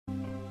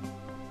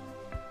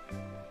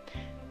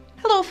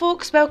Hello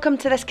folks, welcome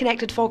to this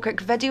Connected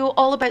Falkirk video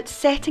all about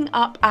setting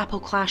up Apple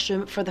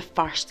Classroom for the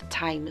first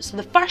time. So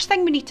the first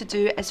thing we need to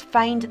do is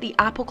find the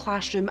Apple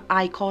Classroom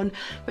icon,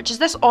 which is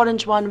this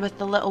orange one with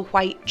the little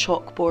white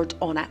chalkboard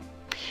on it.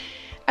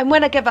 And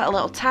when I give it a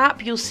little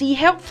tap, you'll see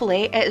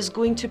helpfully it is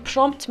going to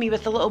prompt me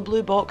with the little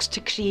blue box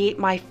to create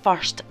my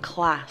first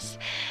class.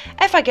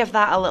 If I give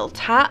that a little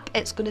tap,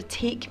 it's going to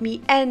take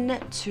me in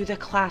to the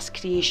class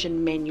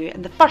creation menu,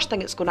 and the first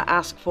thing it's going to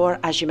ask for,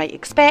 as you might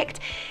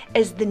expect,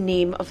 is the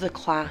name of the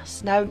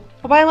class. Now,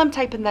 while I'm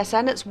typing this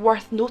in, it's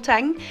worth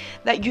noting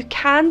that you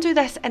can do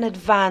this in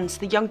advance.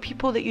 The young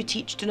people that you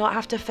teach do not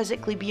have to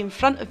physically be in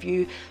front of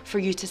you for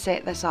you to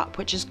set this up,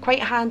 which is quite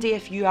handy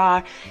if you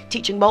are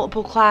teaching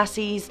multiple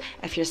classes.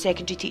 If you're a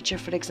secondary teacher,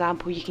 for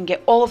example, you can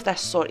get all of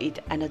this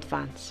sorted in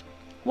advance.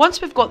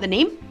 Once we've got the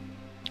name,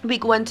 we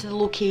go into the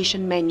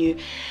location menu,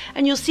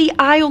 and you'll see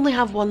I only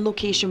have one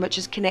location, which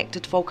is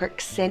Connected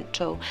Falkirk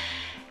Central.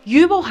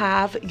 You will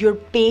have your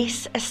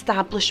base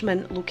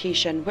establishment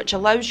location, which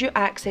allows you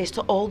access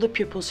to all the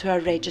pupils who are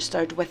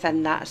registered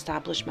within that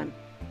establishment.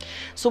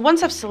 So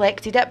once I've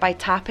selected it by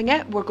tapping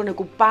it, we're going to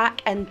go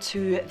back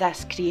into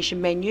this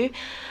creation menu,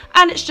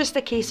 and it's just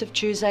a case of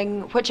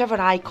choosing whichever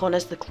icon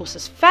is the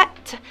closest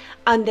fit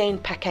and then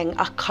picking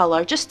a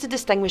colour just to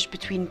distinguish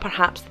between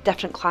perhaps the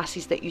different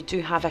classes that you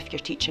do have if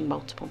you're teaching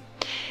multiple.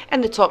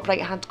 In the top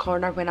right hand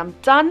corner, when I'm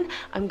done,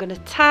 I'm going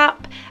to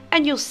tap,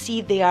 and you'll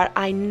see there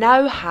I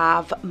now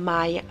have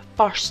my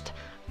first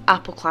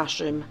Apple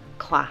Classroom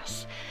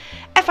class.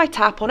 If I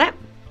tap on it,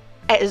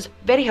 it is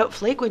very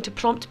helpfully going to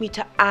prompt me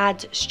to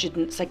add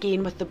students,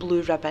 again with the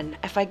blue ribbon.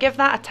 If I give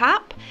that a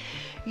tap,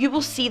 you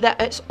will see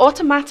that it's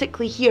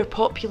automatically here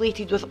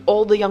populated with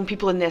all the young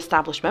people in the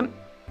establishment.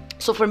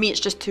 So for me it's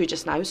just 2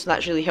 just now, so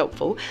that's really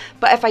helpful.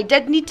 But if I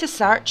did need to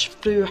search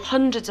through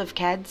hundreds of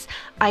kids,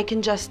 I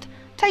can just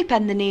type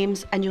in the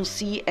names and you'll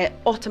see it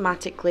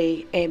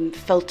automatically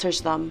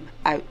filters them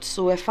out.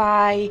 So if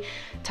I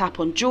tap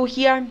on Joe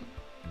here,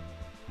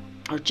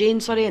 or Jane,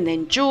 sorry, and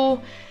then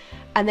Joe,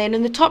 and then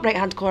in the top right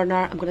hand corner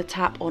I'm going to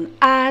tap on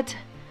add,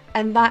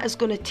 and that is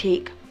going to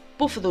take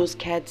both of those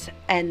kids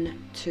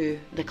into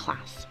the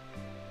class.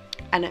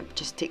 And it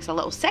just takes a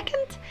little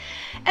second,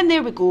 and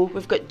there we go,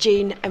 we've got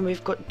Jane and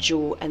we've got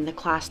Joe in the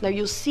class. Now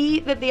you'll see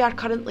that they are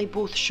currently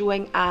both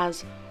showing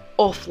as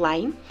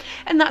offline,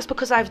 and that's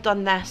because I've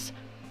done this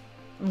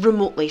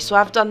remotely. So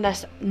I've done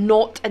this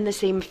not in the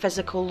same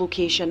physical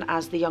location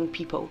as the young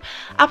people.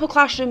 Apple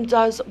Classroom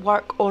does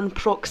work on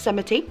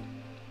proximity.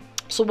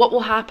 So what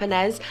will happen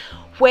is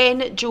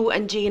when Joe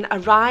and Jane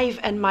arrive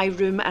in my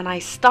room and I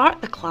start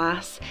the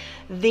class,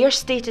 their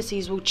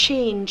statuses will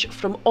change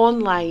from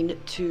online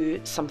to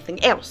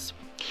something else.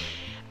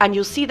 And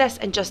you'll see this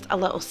in just a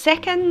little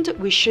second.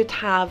 We should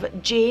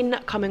have Jane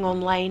coming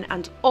online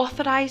and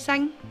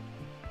authorising.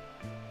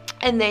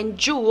 And then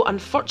Joe,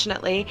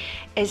 unfortunately,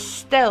 is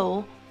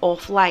still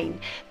offline.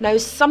 Now,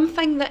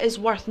 something that is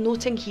worth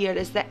noting here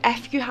is that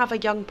if you have a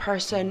young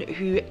person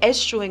who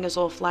is showing as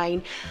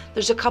offline,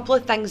 there's a couple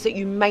of things that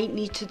you might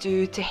need to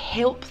do to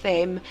help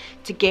them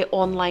to get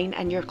online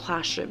in your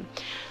classroom.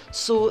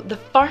 So the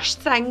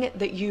first thing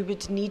that you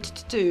would need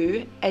to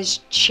do is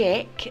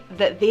check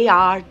that they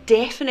are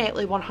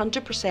definitely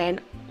 100%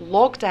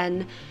 logged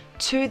in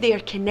to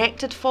their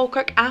Connected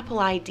Falkirk Apple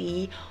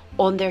ID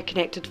on their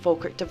Connected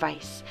Falkirk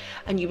device.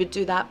 And you would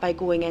do that by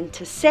going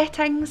into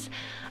settings,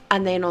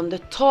 and then on the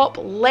top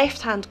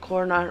left hand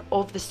corner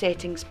of the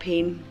settings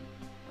pane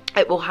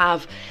it will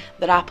have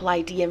their Apple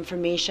ID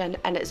information,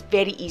 and it's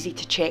very easy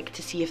to check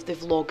to see if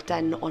they've logged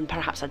in on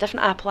perhaps a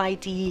different Apple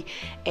ID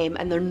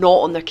and they're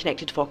not on their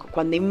Connected Falkirk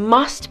one. They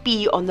must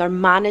be on their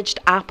managed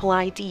Apple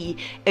ID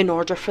in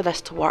order for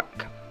this to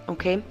work,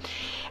 okay?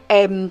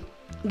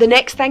 The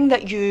next thing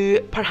that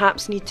you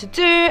perhaps need to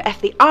do,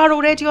 if they are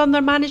already on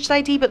their managed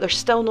ID but they're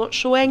still not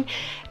showing,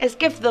 is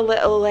give the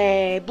little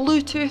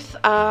Bluetooth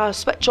a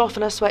switch off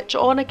and a switch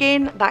on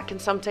again. That can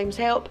sometimes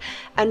help.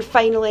 And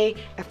finally,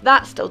 if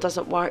that still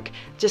doesn't work,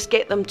 just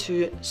get them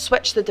to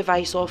switch the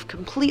device off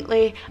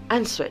completely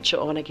and switch it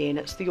on again.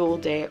 It's the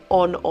old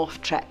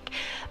on-off trick.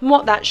 And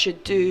what that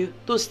should do,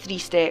 those 3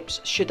 steps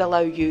should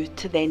allow you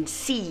to then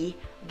see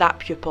that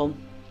pupil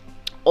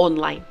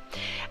online.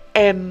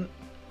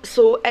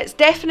 So it's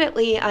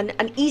definitely an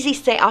easy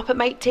setup. It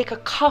might take a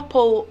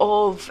couple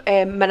of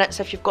minutes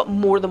if you've got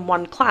more than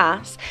one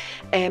class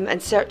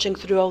and searching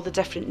through all the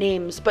different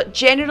names, but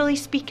generally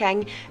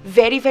speaking,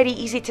 very, very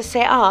easy to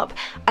set up.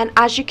 And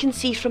as you can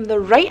see from the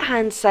right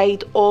hand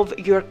side of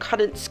your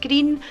current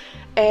screen,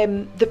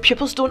 the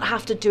pupils don't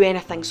have to do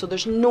anything, so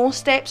there's no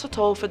steps at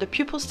all for the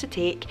pupils to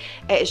take.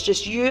 It is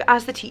just you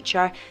as the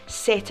teacher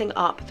setting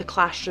up the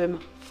classroom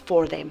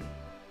for them.